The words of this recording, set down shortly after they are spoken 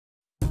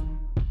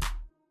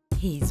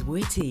He's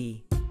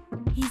witty,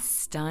 he's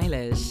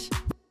stylish,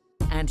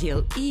 and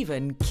he'll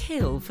even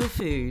kill for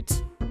food.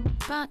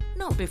 But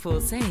not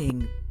before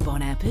saying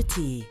bon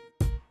appetit.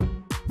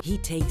 He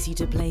takes you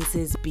to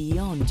places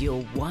beyond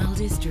your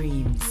wildest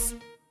dreams.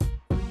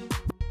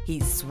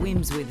 He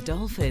swims with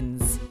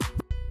dolphins,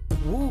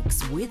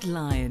 walks with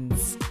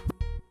lions,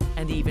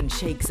 and even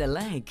shakes a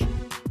leg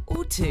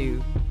or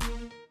two.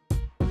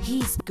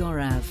 He's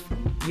Gaurav,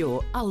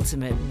 your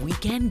ultimate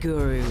weekend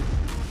guru.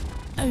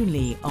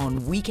 Only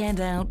on Weekend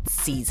Out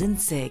Season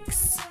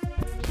 6.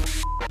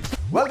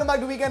 Welcome back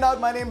to Weekend Out.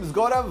 My name is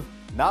Gaurav.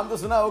 नाम तो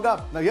सुना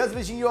होगा. Now here's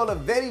wishing you all a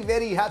very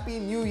very happy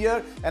new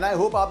year and I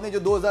hope आपने जो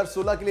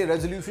 2016 के लिए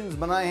resolutions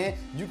बनाए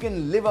हैं, you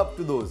can live up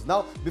to those.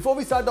 Now before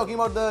we start talking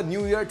about the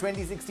new year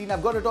 2016,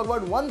 I've got to talk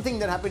about one thing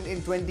that happened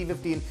in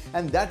 2015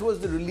 and that was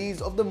the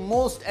release of the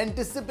most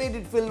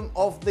anticipated film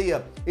of the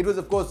year. It was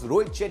of course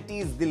Rohit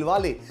Shetty's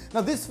Dilwale. Now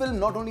this film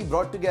not only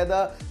brought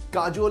together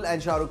Kajol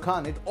and Shah Rukh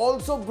Khan, it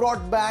also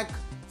brought back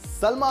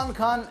Salman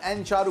Khan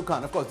and Shah Rukh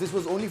Khan. Of course, this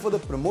was only for the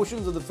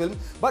promotions of the film,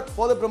 but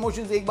for the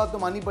promotions, ek baat to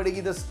mani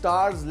padegi, the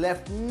stars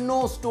left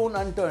no stone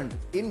unturned.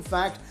 In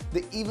fact,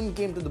 they even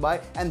came to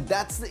Dubai, and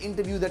that's the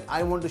interview that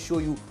I want to show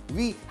you.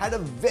 We had a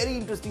very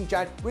interesting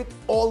chat with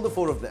all the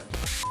four of them.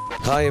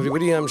 Hi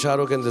everybody, I'm Shah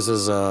Rukh and this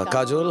is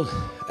Kajol,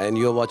 and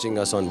you're watching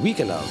us on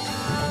Weekend Out.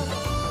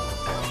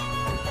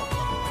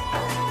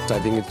 I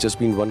think it's just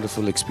been a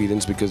wonderful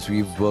experience because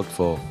we've worked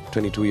for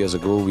 22 years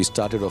ago. We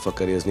started off our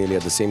careers nearly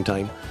at the same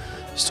time.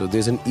 So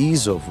there's an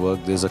ease of work,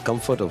 there's a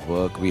comfort of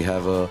work. We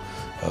have a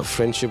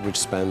friendship which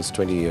spans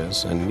 20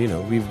 years and you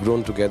know, we've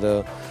grown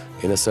together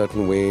in a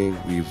certain way.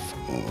 We've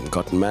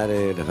gotten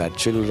married, have had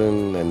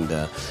children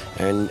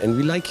and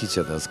we like each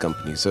other's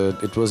company. So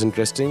it was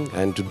interesting,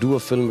 and to do a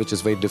film which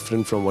is very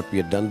different from what we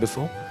had done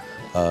before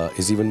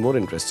is even more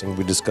interesting.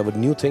 We discovered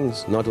new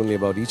things, not only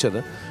about each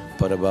other,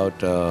 but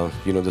about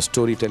you know, the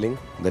storytelling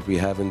that we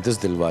have in this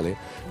Dilwale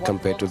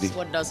compared to the...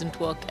 What doesn't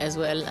work as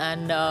well.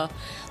 And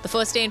the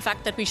first day, in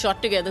fact, that we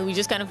shot together, we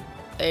just kind of,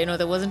 you know,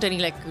 there wasn't any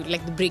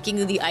like the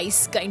breaking of the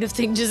ice kind of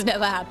thing just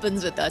never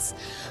happens with us.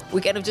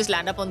 We kind of just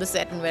land up on the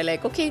set and we're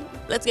like, okay,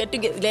 let's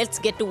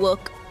get to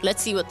work.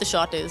 Let's see what the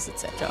shot is,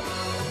 etc.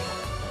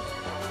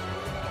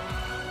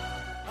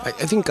 I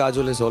think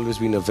Kajol has always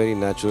been a very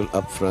natural,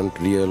 upfront,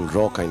 real,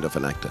 raw kind of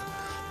an actor.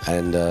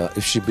 And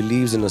if she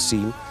believes in a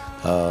scene,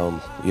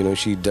 you know,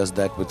 she does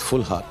that with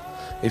full heart.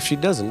 If she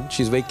doesn't,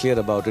 she's very clear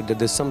about it, that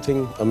there's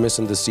something amiss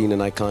in the scene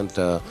and I can't,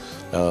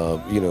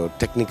 you know,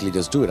 technically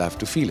just do it. I have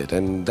to feel it.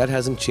 And that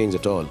hasn't changed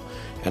at all.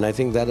 And I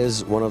think that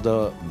is one of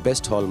the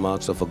best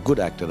hallmarks of a good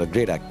actor, a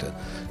great actor.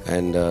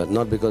 And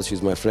not because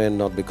she's my friend,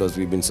 not because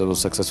we've been so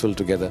successful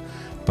together,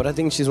 but I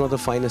think she's one of the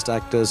finest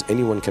actors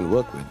anyone can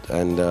work with.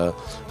 And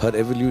her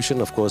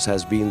evolution, of course,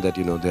 has been that,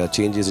 you know, there are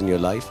changes in your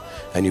life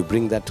and you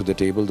bring that to the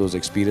table, those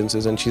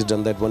experiences, and she's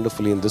done that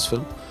wonderfully in this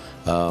film.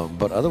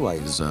 But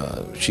otherwise,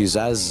 she's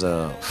as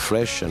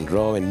fresh and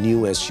raw and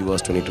new as she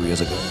was 22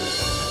 years ago.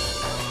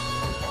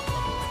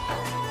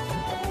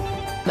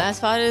 As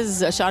far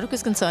as Shah Rukh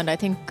is concerned, I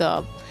think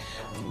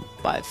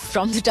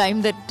from the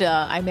time that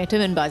I met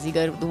him in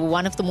Bazigar,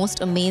 one of the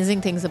most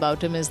amazing things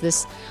about him is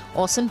this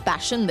awesome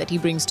passion that he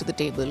brings to the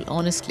table,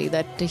 honestly,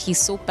 that he's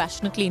so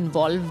passionately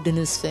involved in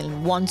his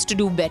film, wants to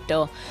do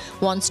better,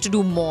 wants to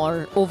do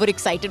more,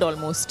 overexcited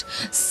almost.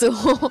 So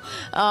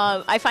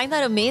I find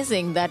that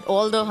amazing that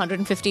all the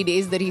 150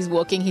 days that he's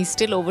working, he's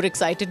still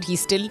overexcited, he's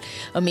still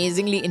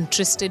amazingly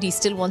interested, he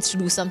still wants to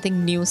do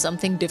something new,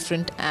 something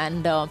different,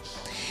 and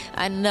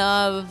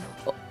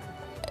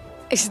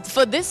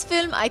for this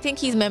film, I think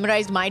he's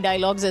memorized my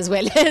dialogues as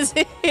well as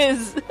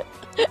his.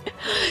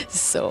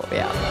 So,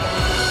 yeah.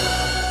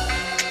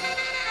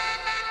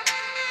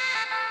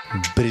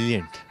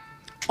 Brilliant.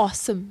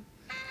 Awesome.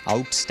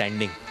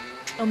 Outstanding.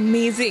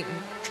 Amazing.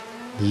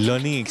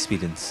 Learning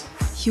experience.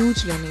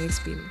 Huge learning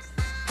experience.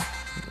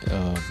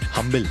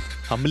 Humbling.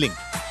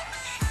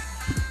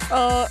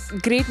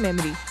 Great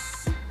memory.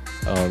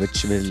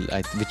 Which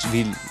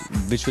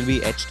will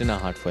be etched in our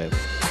heart forever.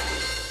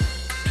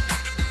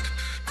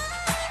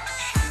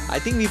 I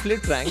think we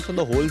played pranks on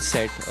the whole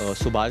set.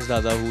 Subhash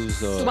Dada,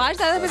 who's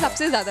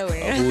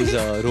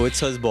Rohit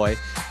sir's boy.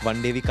 One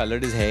day we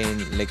colored his hair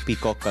in like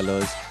peacock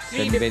colors.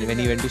 Then when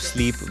he went to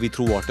sleep, we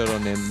threw water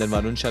on him. Then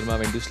Varun Sharma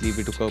went to sleep.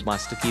 We took a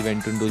master key,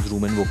 went into his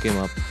room and woke him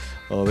up.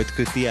 With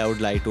Kriti, I would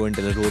lie to her and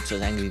tell her Rohit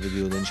was angry with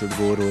you. Then she would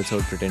go. Rohit sir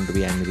would pretend to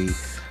be angry.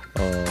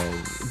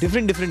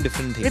 Different things.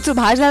 With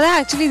Subhash Dada,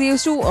 actually, they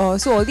used to.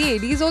 So all the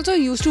ADs also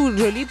used to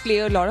really play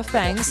a lot of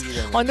pranks.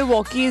 On the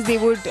walkies, they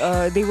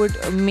would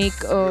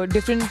make a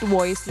different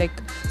voice, like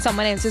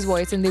someone else's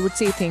voice, and they would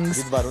say things.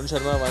 With Varun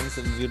Sharma, once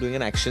we were doing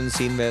an action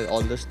scene where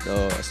all the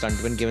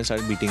stuntmen came and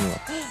started beating him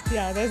up.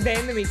 Yeah, that's there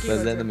in the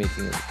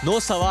making. No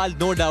sawal,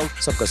 no doubt.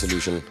 Sabka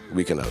solution,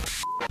 Weekend Out.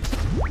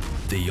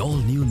 The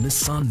all-new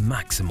Nissan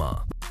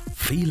Maxima.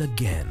 Feel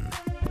again.